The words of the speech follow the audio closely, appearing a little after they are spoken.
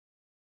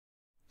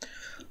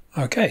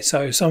Okay,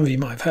 so some of you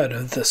might have heard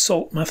of the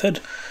SALT method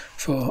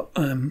for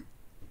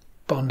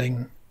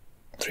bonding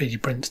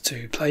 3D prints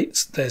to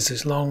plates. There's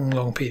this long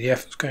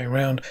PDF that's going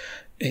around.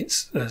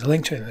 There's a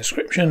link to it in the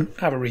description.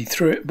 Have a read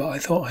through it, but I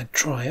thought I'd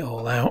try it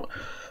all out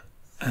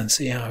and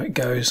see how it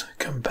goes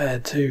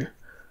compared to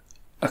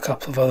a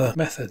couple of other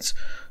methods.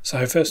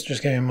 So first,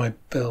 just giving my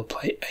build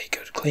plate a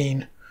good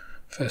clean,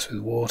 first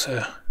with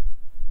water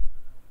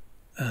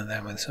and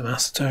then with some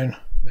acetone.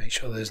 Make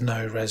sure there's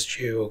no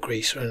residue or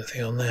grease or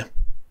anything on there.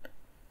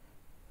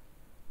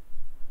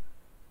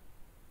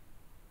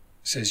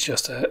 This is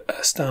just a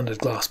standard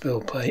glass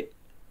build plate,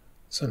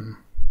 some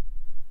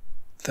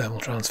thermal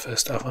transfer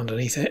stuff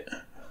underneath it.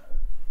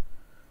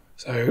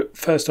 So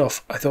first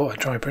off, I thought I'd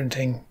try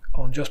printing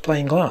on just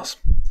plain glass,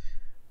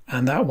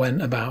 and that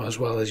went about as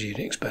well as you'd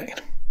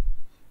expect.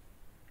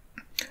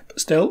 But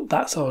still,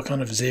 that's our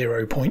kind of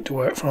 0 point to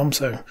work from,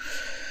 so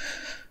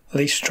at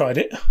least tried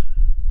it.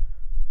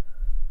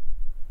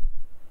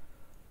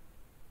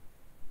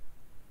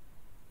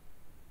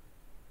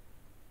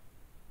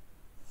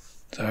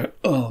 So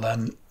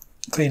I'll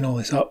clean all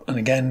this up, and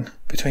again,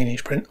 between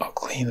each print, I'll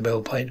clean the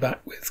build plate back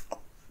with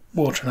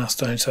water and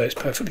acetone so it's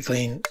perfectly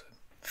clean.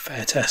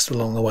 Fair test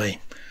along the way.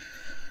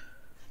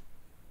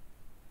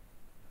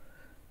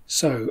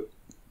 So,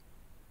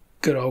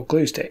 good old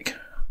glue stick.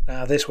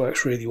 Now this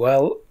works really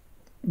well.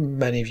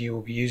 Many of you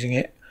will be using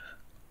it.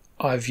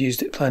 I've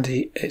used it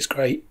plenty. It's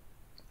great.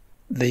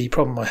 The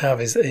problem I have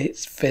is that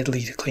it's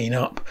fiddly to clean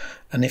up,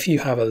 and if you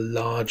have a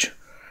large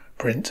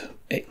print,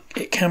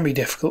 it can be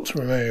difficult to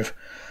remove.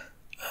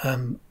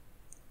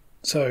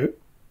 So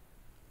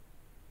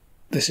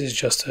this is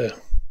just a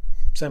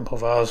simple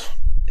vase.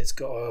 It's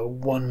got a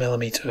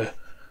 1mm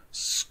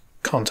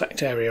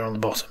contact area on the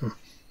bottom.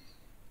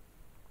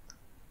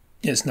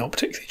 It's not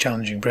particularly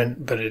challenging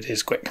print, but it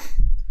is quick.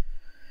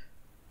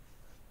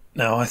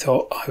 Now I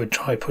thought I would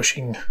try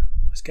pushing my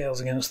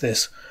scales against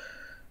this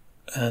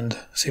and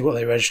see what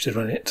they registered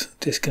when it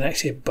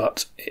disconnected,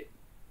 but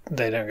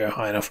they don't go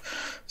high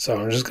enough, so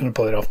I'm just going to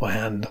pull it off by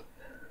hand.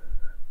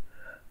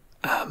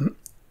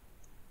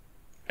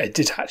 It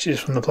detaches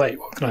from the plate,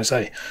 what can I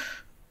say?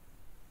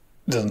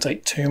 It doesn't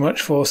take too much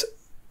force.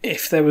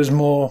 If there was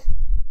more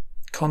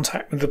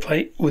contact with the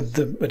plate with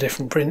a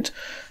different print,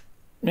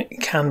 it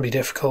can be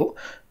difficult,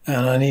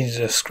 and I needed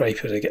a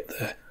scraper to get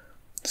the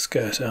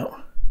skirt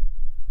out.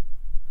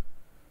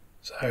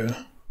 So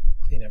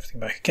clean everything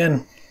back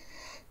again.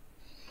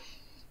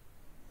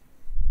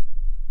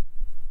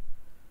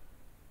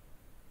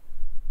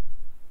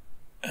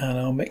 And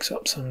I'll mix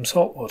up some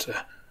salt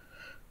water.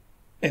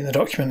 In the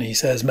document he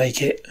says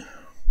make it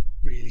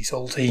really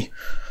salty,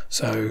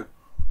 so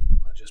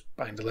I just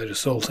banged a load of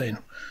salt in,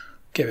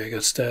 give it a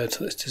good stir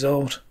till it's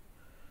dissolved.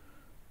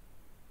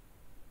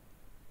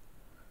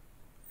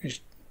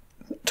 It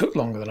took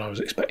longer than I was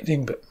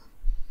expecting, but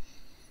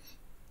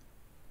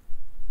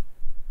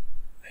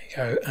there you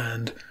go.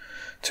 And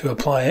to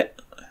apply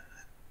it,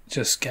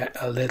 just get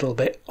a little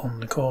bit on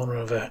the corner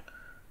of a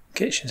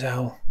kitchen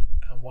towel,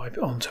 wipe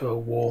it onto a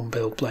warm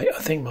build plate. I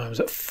think mine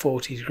was at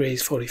 40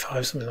 degrees,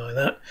 45, something like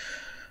that.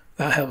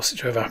 That helps it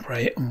to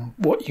evaporate, and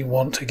what you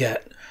want to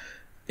get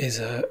is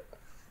a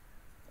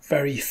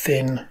very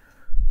thin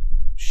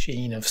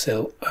sheen of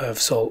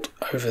salt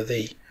over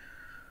the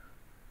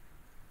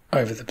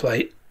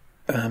plate.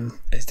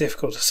 It's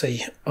difficult to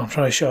see. I'll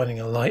try shining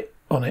a light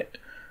on it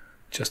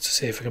just to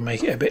see if I can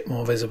make it a bit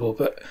more visible,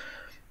 but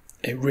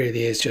it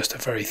really is just a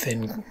very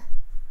thin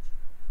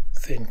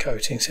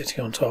coating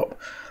sitting on top.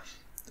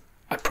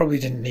 I probably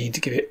didn't need to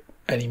give it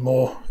any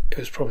more. It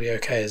was probably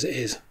okay as it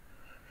is.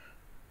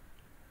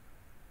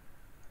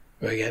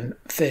 But again,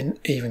 thin,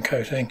 even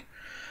coating.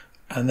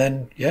 And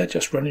then, yeah,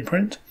 just run your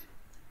print.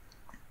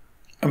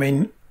 I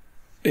mean,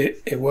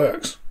 it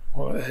works.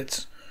 Well,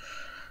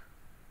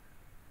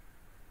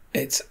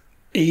 it's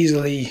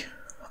easily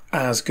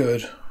as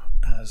good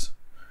as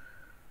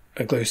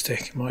a glue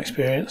stick in my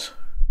experience.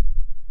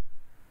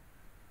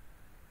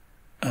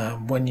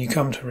 When you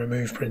come to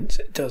remove prints,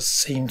 it does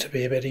seem to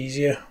be a bit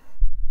easier,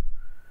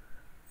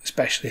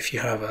 especially if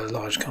you have a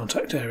large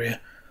contact area.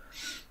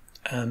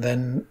 And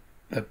then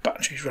the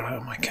batteries run out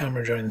on my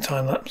camera during the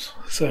time lapse,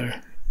 so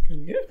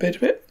you get a bit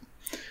of it.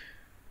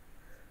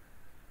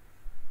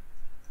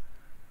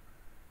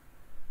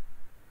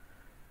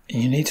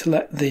 You need to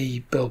let the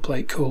build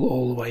plate cool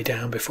all the way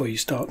down before you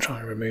start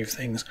trying to remove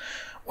things.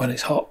 When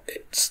it's hot,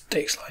 it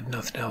sticks like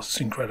nothing else.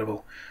 It's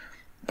incredible.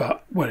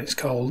 But when it's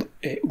cold,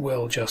 it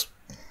will just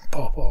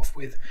pop off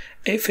with,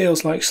 it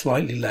feels like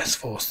slightly less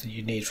force than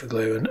you need for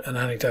glue, and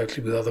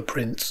anecdotally with other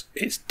prints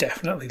it's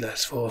definitely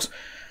less force.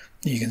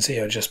 You can see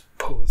I just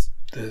pull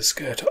the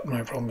skirt up,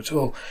 no problem at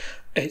all.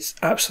 It's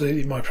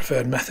absolutely my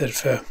preferred method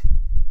for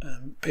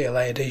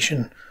PLA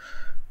adhesion.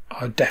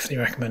 I would definitely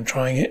recommend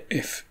trying it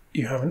if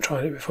you haven't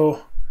tried it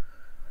before.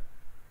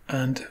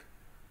 And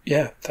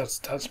yeah,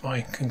 that's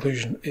my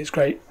conclusion. It's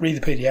great.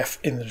 Read the PDF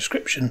in the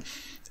description.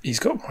 He's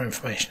got more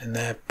information in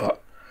there,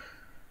 but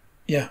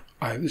yeah,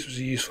 I hope this was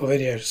a useful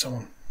video to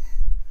someone.